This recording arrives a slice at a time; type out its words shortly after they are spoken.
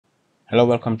Hello,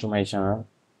 welcome to my channel.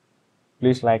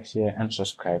 Please like, share, and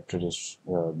subscribe to this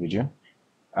video.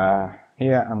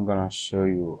 Here I'm gonna show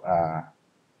you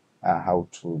how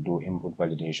to do input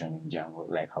validation in Django,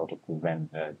 like how to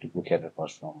prevent duplicate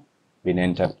records from being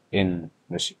entered in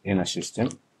a system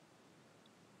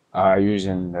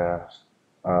using the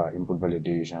input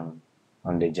validation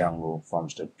on the Django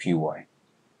forms.py.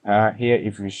 Here,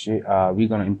 if you see, we're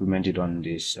gonna implement it on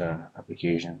this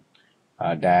application.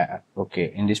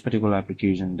 In this particular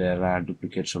application, there are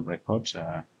duplicates of records.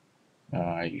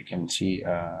 You can see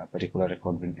a particular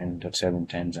record being entered 7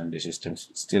 times and the system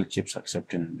still keeps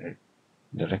accepting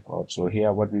the record. So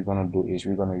here what we're going to do is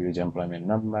we're going to use employment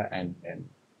number and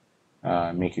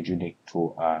make it unique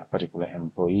to a particular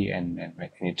employee, and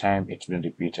anytime it's been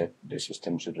repeated, the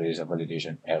system should raise a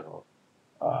validation error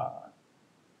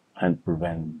and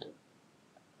prevent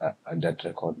that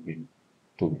record being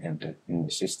to be entered in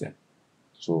the system.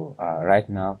 So right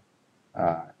now,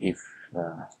 if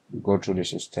you go through the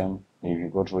system, if you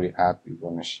go through the app, you're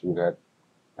going to see that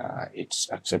it's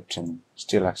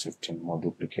still accepting more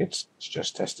duplicates. Let's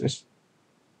just test this.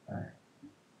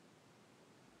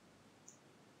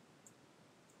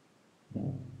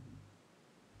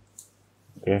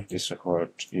 Okay, this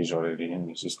record is already in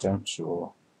the system,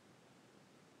 so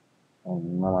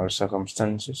in normal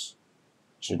circumstances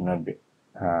should not be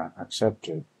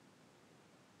accepted.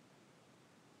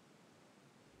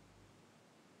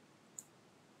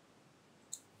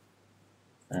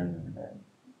 And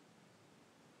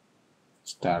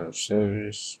start of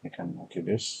service, we can look at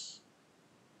this.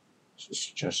 This is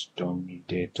just dummy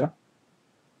data,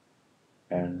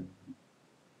 and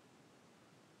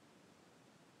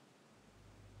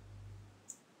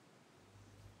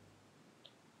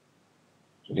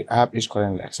so the app is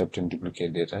currently accepting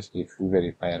duplicate data. If we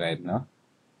verify right now,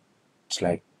 it's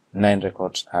like 9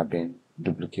 records have been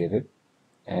duplicated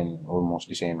and almost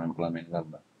the same employment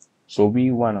number. So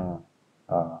we wanna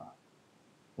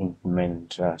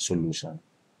implement a solution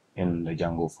in the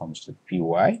Django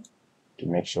forms.py to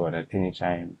make sure that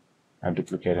anytime a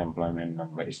duplicate employment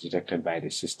number is detected by the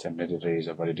system, that it raises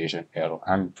a validation error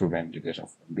and prevent the data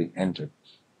from being entered.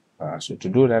 So to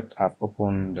do that, I've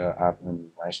opened the app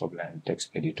in my Sublime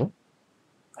text editor.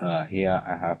 Here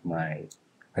I have my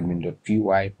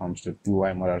admin.py,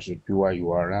 forms.py, models.py,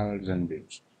 URLs, and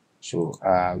views. So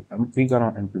we're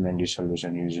gonna implement this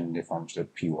solution using the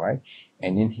forms.py,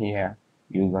 and in here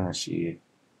you're gonna see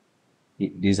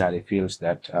these are the fields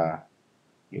that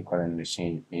you're currently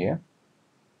seeing here.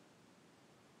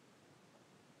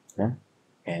 Okay,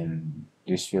 and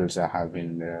these fields are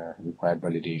having the required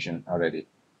validation already.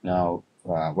 Now,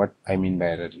 what I mean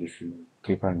by that, if you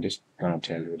click on this, it's gonna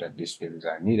tell you that these fields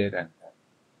are needed and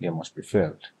they must be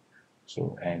filled.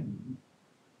 So, and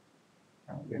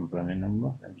the employment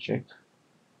number, let me check.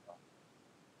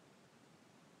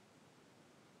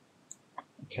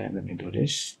 Okay, let me do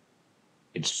this.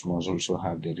 It must also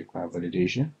have the required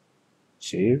validation.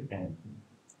 Save and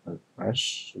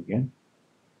refresh again.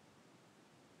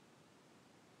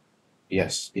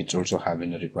 Yes, it's also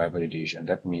having the required validation.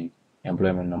 That means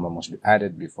employment number must be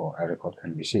added before a record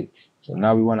can be saved. So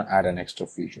now we want to add an extra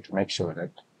feature to make sure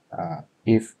that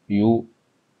if you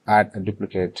add a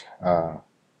duplicate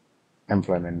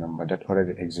employment number that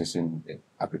already exists in the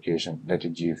application, let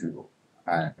it give you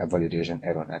a validation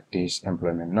error that this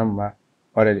employment number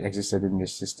already existed in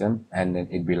this system and then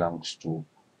it belongs to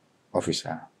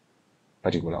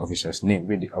particular officer's name,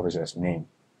 with the officer's name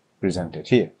presented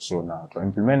here. So now to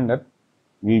implement that,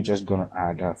 we're just gonna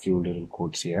add a few little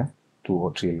codes here, 2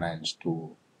 or 3 lines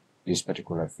to this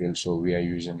particular field. So we are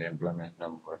using the employment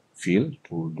number field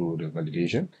to do the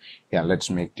validation. Yeah, let's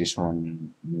make this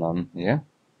one none here.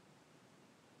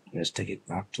 Let's take it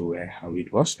back to how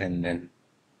it was, and then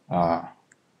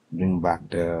bring back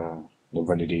the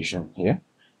validation here.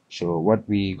 So what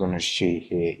we're gonna say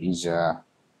here is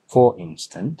for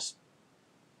instance,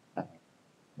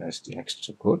 that's the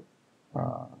extra code,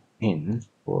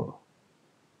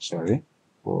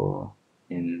 for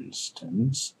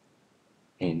instance,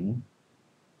 in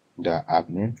the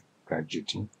admin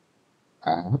graduate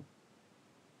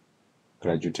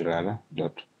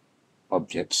dot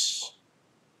objects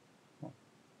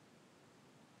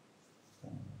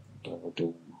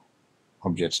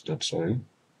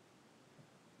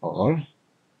all.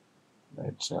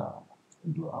 Let's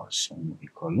do our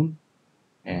semicolon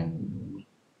and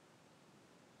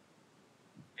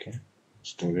okay,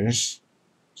 storage.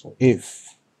 So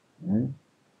if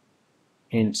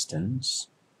instance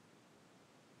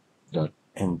dot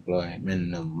employment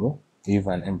number, if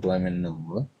an employment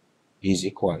number is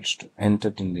equals to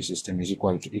entered in the system is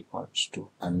equals to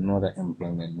another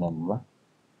employment number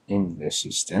in the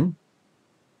system,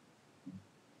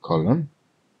 colon,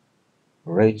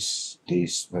 raise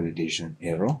this validation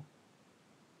error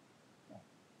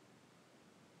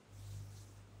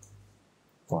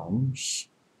forms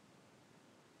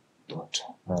dot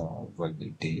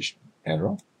validation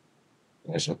error,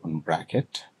 let's open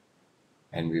bracket,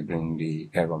 and we bring the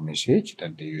error message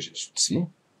that the user should see.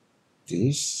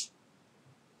 This,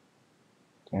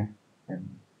 okay,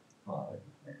 and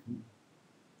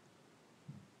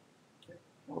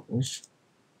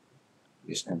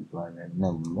this employment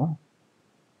number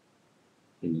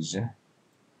is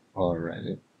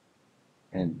already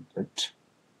entered.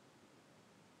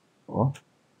 Or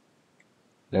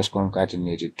let's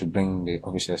concatenate it to bring the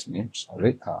officer's name.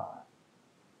 Sorry,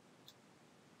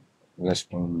 let's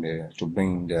bring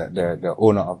the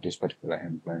owner of this particular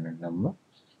employment number,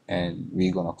 and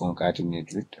we're gonna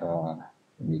concatenate with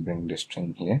we bring the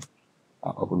string here,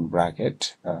 open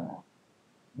bracket,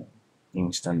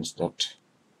 instance dot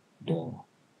the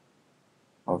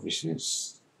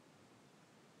officer's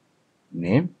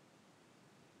name,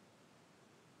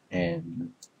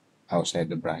 and outside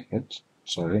the bracket,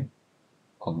 sorry,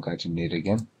 concatenate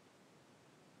again,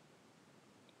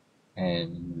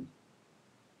 and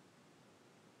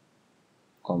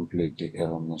complete the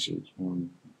error message.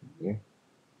 Okay.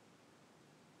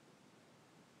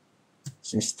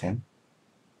 System,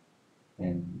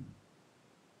 and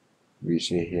we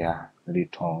say here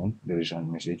return the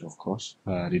return message, of course,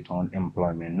 return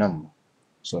employment number.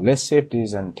 So let's save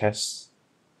this and test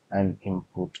and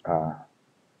input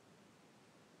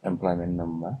employment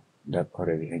number that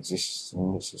already exists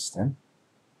in the system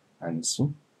and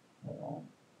see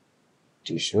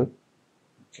t-shirt.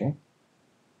 Okay.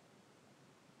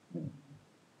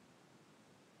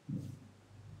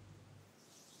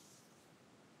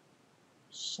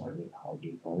 Sorry, how do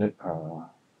you call it?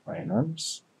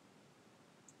 Finance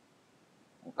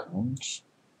accounts.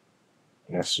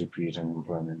 Let's repeat an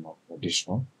employment number. This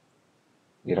one,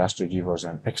 it has to give us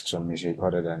an extra message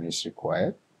other than is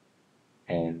required,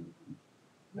 and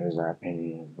let's add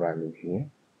any value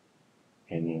here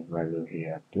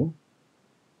too,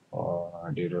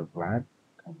 or date of birth,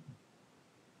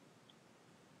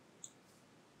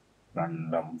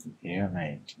 random here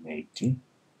 1980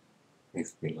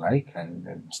 if we like, and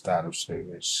then start of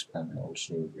service can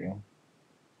also be,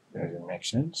 does it make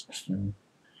sense?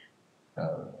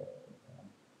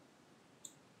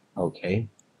 Okay,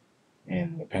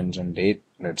 and depends on date,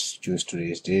 let's choose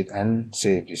today's date and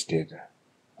save this data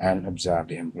and observe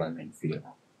the employment field.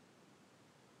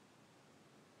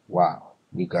 Wow,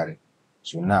 we got it.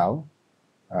 So now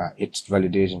it's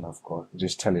validation, of course. It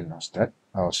is telling us that,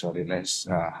 oh sorry, let's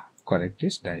correct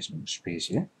this, there is no space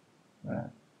here,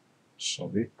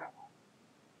 sorry.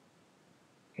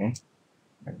 Okay,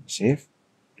 let me save,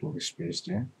 to the space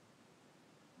there.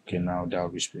 Okay, now there will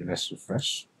be space. Let's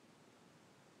refresh.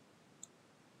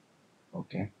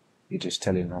 Okay, it is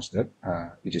telling us that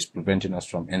it is preventing us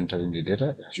from entering the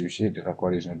data. As you see, the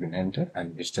record is not been entered,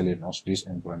 and it's telling us this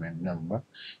employment number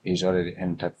is already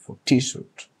entered for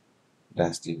T-suit.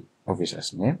 That's the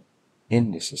officer's name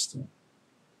in the system.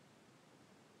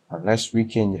 Unless we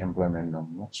change the employment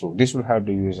number, so this will help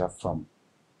the user from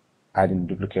adding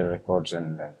duplicate records,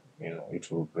 and it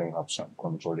will bring up some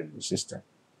control in the system.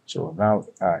 So now,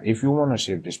 if you want to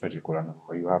save this particular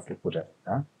number, you have to put a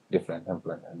different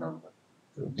employment number.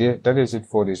 So that is it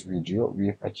for this video.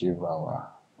 We've achieved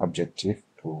our objective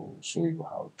to show you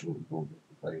how to do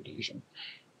the validation.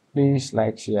 Please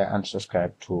like, share, and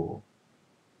subscribe to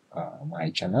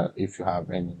my channel. If you have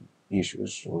any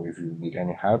issues or if you need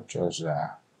any help, just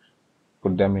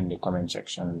put them in the comment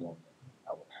section, and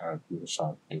I will help you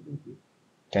solve the video.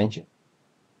 Thank you.